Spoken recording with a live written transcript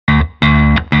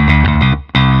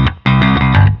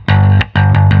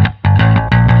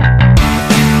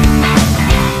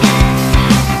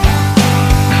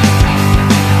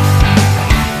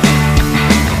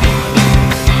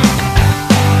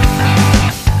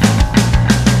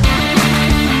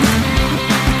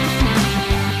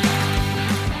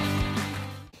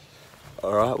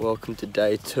welcome to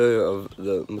day 2 of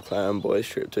the McLaren Boys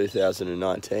Trip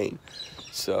 2019.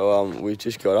 So we've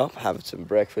just got up, having some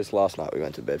breakfast. Last night we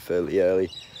went to bed fairly early.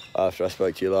 After I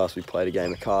spoke to you last, we played a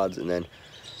game of cards and then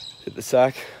hit the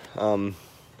sack.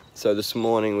 So this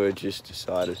morning we just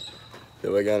decided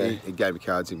that we're going to... A game of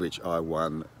cards in which I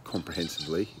won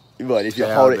comprehensively. What, if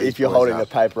you're holding the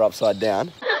paper upside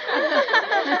down?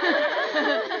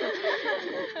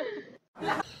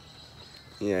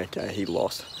 Yeah, okay, he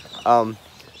lost.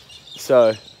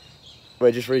 So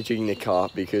we're just rejigging the car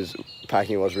because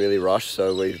packing was really rushed,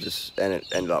 so and it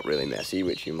ended up really messy,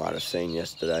 which you might have seen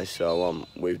yesterday. So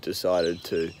we've decided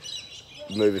to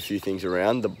move a few things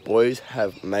around. The boys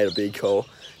have made a big call.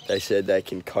 They said they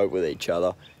can cope with each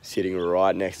other sitting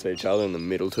right next to each other in the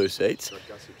middle 2 seats,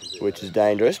 which is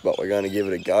dangerous, but we're going to give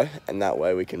it a go, and that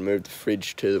way we can move the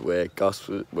fridge to where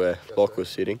Locke was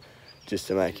sitting, just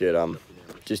to make it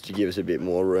just to give us a bit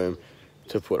more room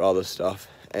to put other stuff.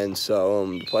 And so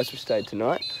the place we stayed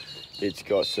tonight, it's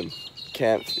got some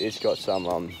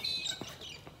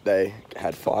they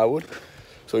had firewood,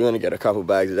 so we're going to get a couple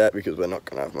bags of that because we're not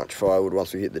going to have much firewood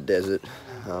once we hit the desert.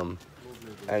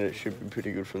 And it should be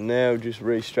pretty good from there. We're just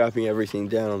restrapping everything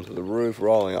down onto the roof,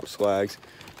 rolling up swags,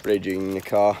 rejigging the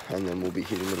car, and then we'll be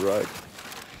hitting the road.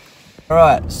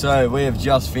 Alright, so we have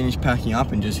just finished packing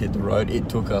up and just hit the road. It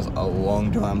took us a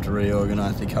long time to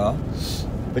reorganise the car.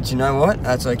 But you know what?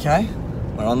 That's okay.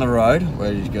 We're on the road.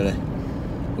 We're just got to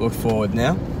look forward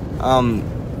now.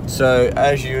 So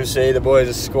as you see, the boys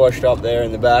are squashed up there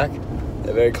in the back.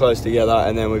 They're very close together,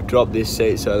 and then we've dropped this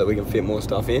seat so that we can fit more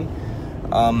stuff in.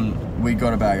 We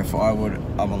got a bag of firewood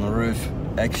up on the roof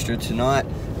extra tonight,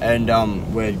 and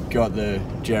we've got the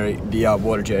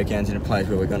water jerry cans in a place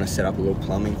where we're going to set up a little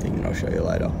plumbing thing that I'll show you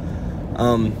later.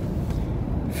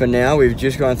 For now, we've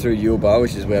just gone through Yulba,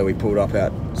 which is where we pulled up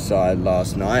outside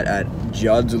last night at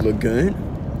Judds Lagoon.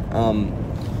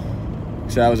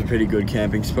 So that was a pretty good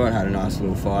camping spot, had a nice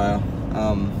little fire.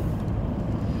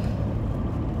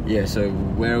 Yeah, so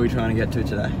where are we trying to get to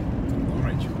today?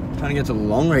 Longreach. Trying to get to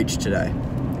Longreach today,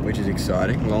 which is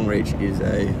exciting. Longreach is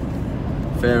a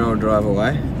fair old drive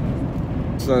away.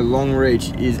 So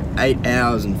Longreach is 8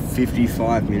 hours and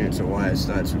 55 minutes away,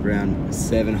 so it's around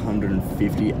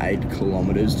 758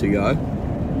 kilometers to go.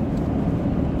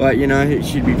 But you know, it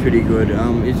should be pretty good.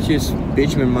 It's just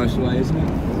bitumen most of the way, isn't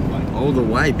it? All the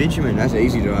way, bitumen, that's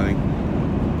easy driving.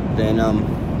 Then,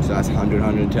 so that's 100,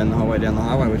 110 the whole way down the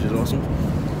highway, which is awesome.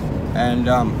 And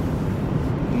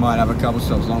might have a couple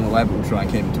stops along the way, but we'll try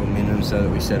and keep it to a minimum so that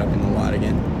we set up in the light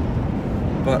again.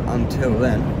 But until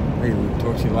then, we will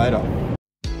talk to you later.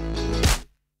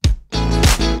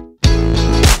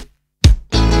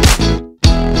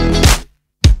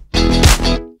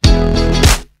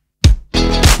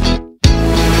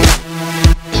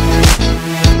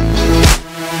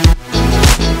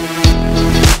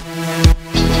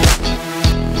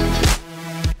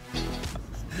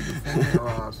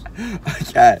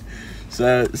 Okay,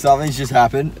 so something's just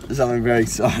happened. Something very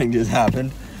exciting just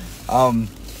happened.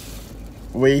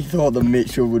 We thought that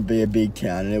Mitchell would be a big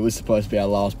town, and it was supposed to be our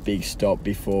last big stop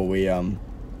before we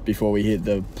hit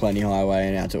the Plenty Highway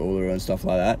and out to Uluru and stuff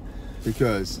like that.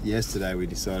 Because yesterday we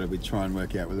decided we'd try and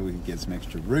work out whether we could get some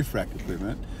extra roof rack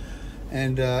equipment.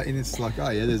 And it's like, oh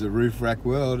yeah, there's a roof rack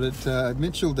world at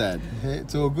Mitchell, Dad.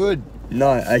 It's all good.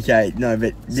 No, okay, no,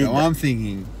 but... So I'm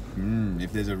thinking,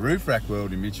 if there's a roof rack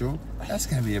world in Mitchell, that's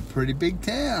going to be a pretty big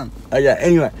town. Okay,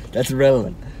 anyway, that's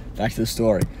irrelevant. Back to the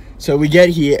story. So we get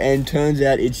here, and turns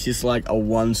out it's just like a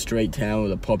 1-street town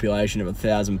with a population of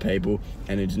 1,000 people,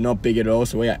 and it's not big at all.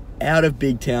 So we are out of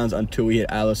big towns until we hit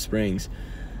Alice Springs,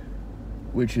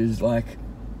 which is like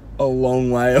a long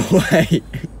way away.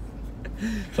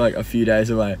 It's like a few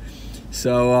days away.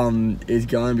 So it's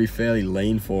going to be fairly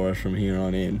lean for us from here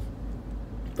on in.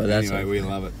 But that's anyway, we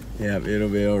love it. Yeah, it'll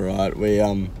be all right. We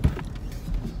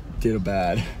did a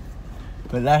bad.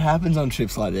 But that happens on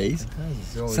trips like these.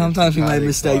 Sometimes we make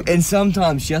mistakes, and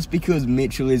sometimes just because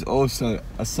Mitchell is also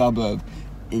a suburb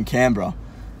in Canberra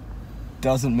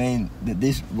doesn't mean that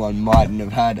this one mightn't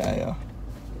have had a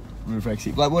roof rack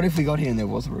city. Like, what if we got here and there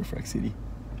was a roof rack city?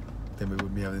 Then we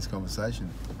wouldn't be having this conversation.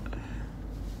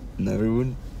 No, we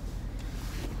wouldn't.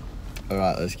 All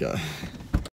right, let's go.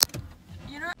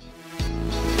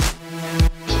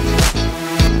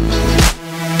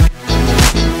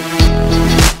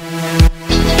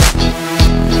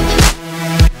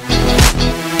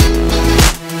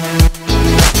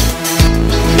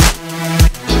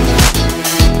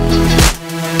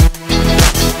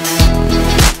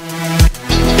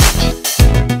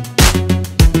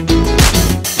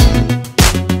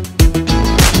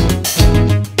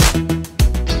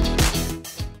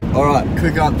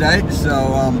 update.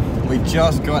 So we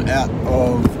just got out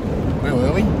of, where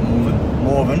were we?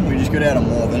 Morven. We just got out of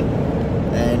Morven,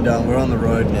 and we're on the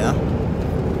road now,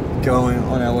 going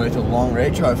on our way to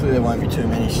Longreach. Hopefully there won't be too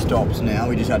many stops now.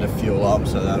 We just had to fuel up,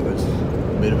 so that was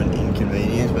a bit of an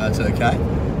inconvenience, but that's okay.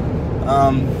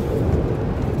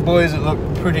 Boys that look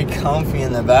pretty comfy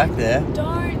in the back there.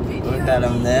 Look at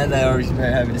them there. They're obviously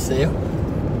very happy to see you.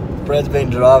 Brad's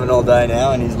been driving all day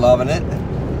now and he's loving it.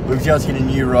 We've just hit a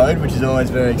new road, which is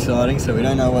always very exciting, so we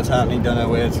don't know what's happening, don't know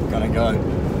where it's going to go.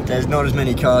 There's not as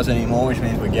many cars anymore, which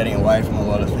means we're getting away from a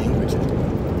lot of things, which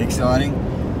is exciting.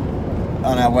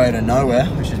 On our way to nowhere,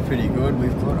 which is pretty good.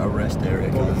 We've got a rest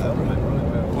area coming up.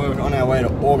 We're on our way to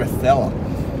Augathella.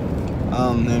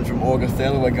 Then from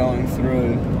Augathella we're going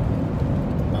through...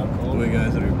 We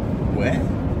go through where?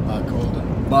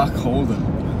 Barkholden.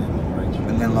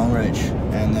 And then Longreach.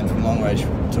 And then from Longreach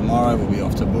tomorrow we'll be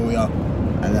off to Booyah,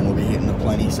 and then we'll be hitting the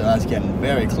Plenty. So that's getting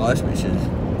very close, which is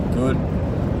good.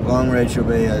 Longreach will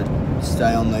be a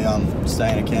stay in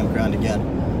a campground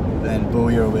again. Then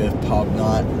Booyah will be a pub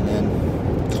night, and then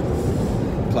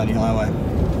Plenty Highway.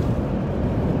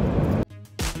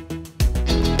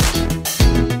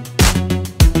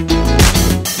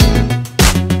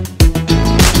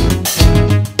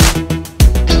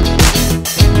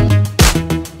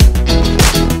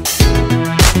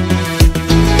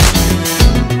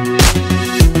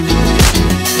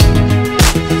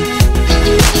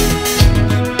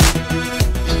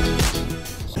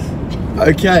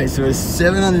 Okay, so we're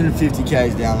 750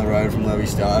 k's down the road from where we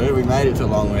started. We made it to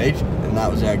Longreach, and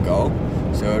that was our goal.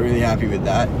 So we're really happy with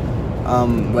that.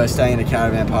 We're staying in a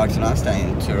caravan park tonight, staying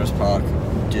in a tourist park,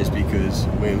 just because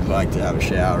we would like to have a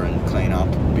shower and clean up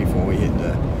before we hit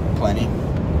the Plenty.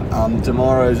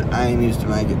 Tomorrow's aim is to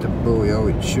make it to Booyah,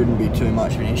 which shouldn't be too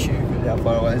much of an issue. How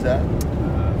far away is that?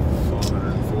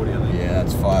 540, I think. Yeah,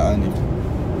 that's only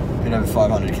a bit over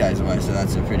 500 k's away, so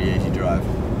that's a pretty easy drive.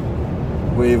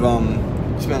 We've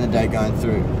spent the day going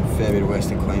through a fair bit of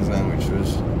Western Queensland, which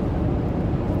was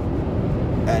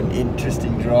an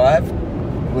interesting drive.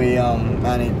 We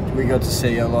got to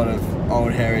see a lot of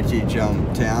old heritage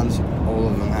towns. All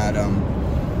of them had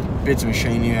bits of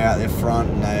machinery out their front,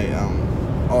 and they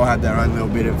all had their own little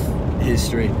bit of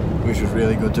history, which was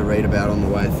really good to read about on the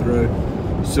way through.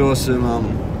 Saw some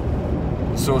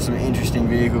interesting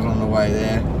vehicles on the way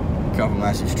there. A couple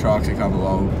massive trucks, a couple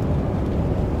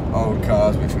old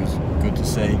cars, which was good to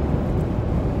see.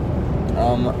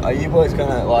 Are you boys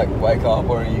gonna like wake up,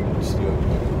 or are you still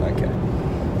okay?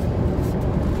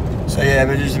 So yeah,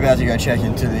 we're just about to go check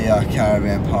into the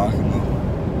caravan park, and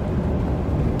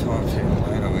we'll talk to you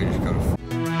later. We just gotta.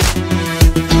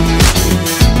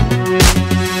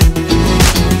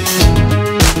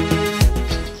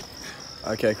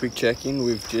 Okay, quick check-in.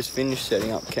 We've just finished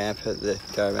setting up camp at the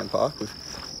caravan park. We've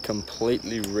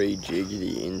completely rejigged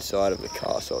the inside of the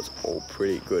car, so it's all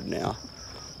pretty good now.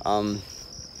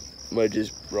 We're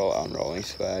just unrolling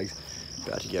swags,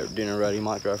 about to get dinner ready.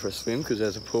 Might go for a swim because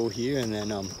there's a pool here, and then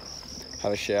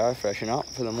have a shower, freshen up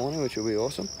for the morning, which will be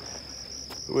awesome.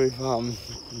 We've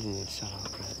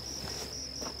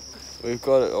we've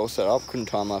got it all set up. Couldn't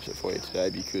time lapse it for you today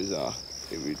because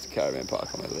it was caravan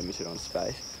park and we're limited on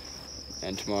space.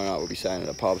 And tomorrow night we'll be staying at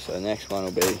a pub, so the next one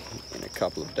will be in a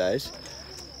couple of days.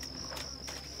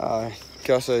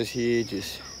 Gusso's here,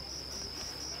 just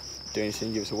doing his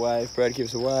thing. Give us a wave. Brad, give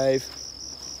us a wave.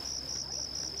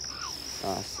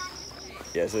 Nice.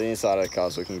 Yeah, so the inside of the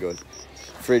car's looking good.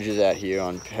 Fridge is out here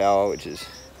on power, which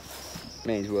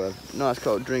means we'll have nice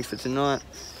cold drinks for tonight.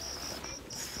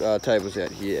 Table's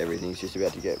out here. Everything's just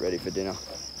about to get ready for dinner.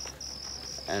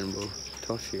 And we'll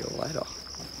talk to you later.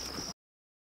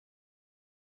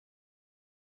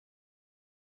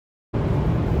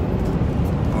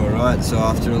 Alright, so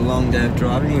after a long day of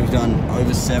driving, we've done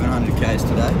over 700 k's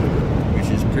today, which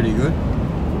is pretty good.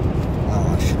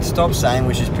 I should stop saying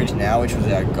which is pretty now, which was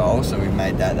our goal, so we've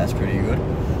made that, that's pretty good.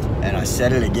 And I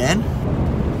said it again.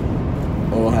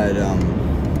 All had,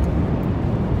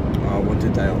 what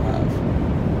did they all have?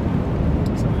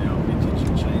 Some of the old vintage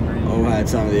machinery. All had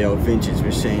some of the old vintage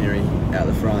machinery out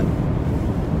the front,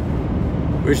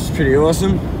 which is pretty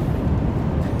awesome.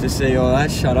 To see all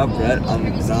that. Shut up, Brett. I'm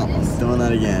doing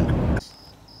that again.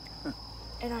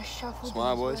 And I shuffled.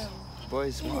 Smile, boys. Well.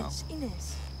 Boys, smile.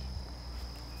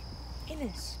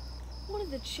 Ines, what are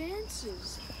the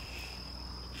chances?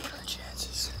 What are the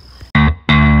chances?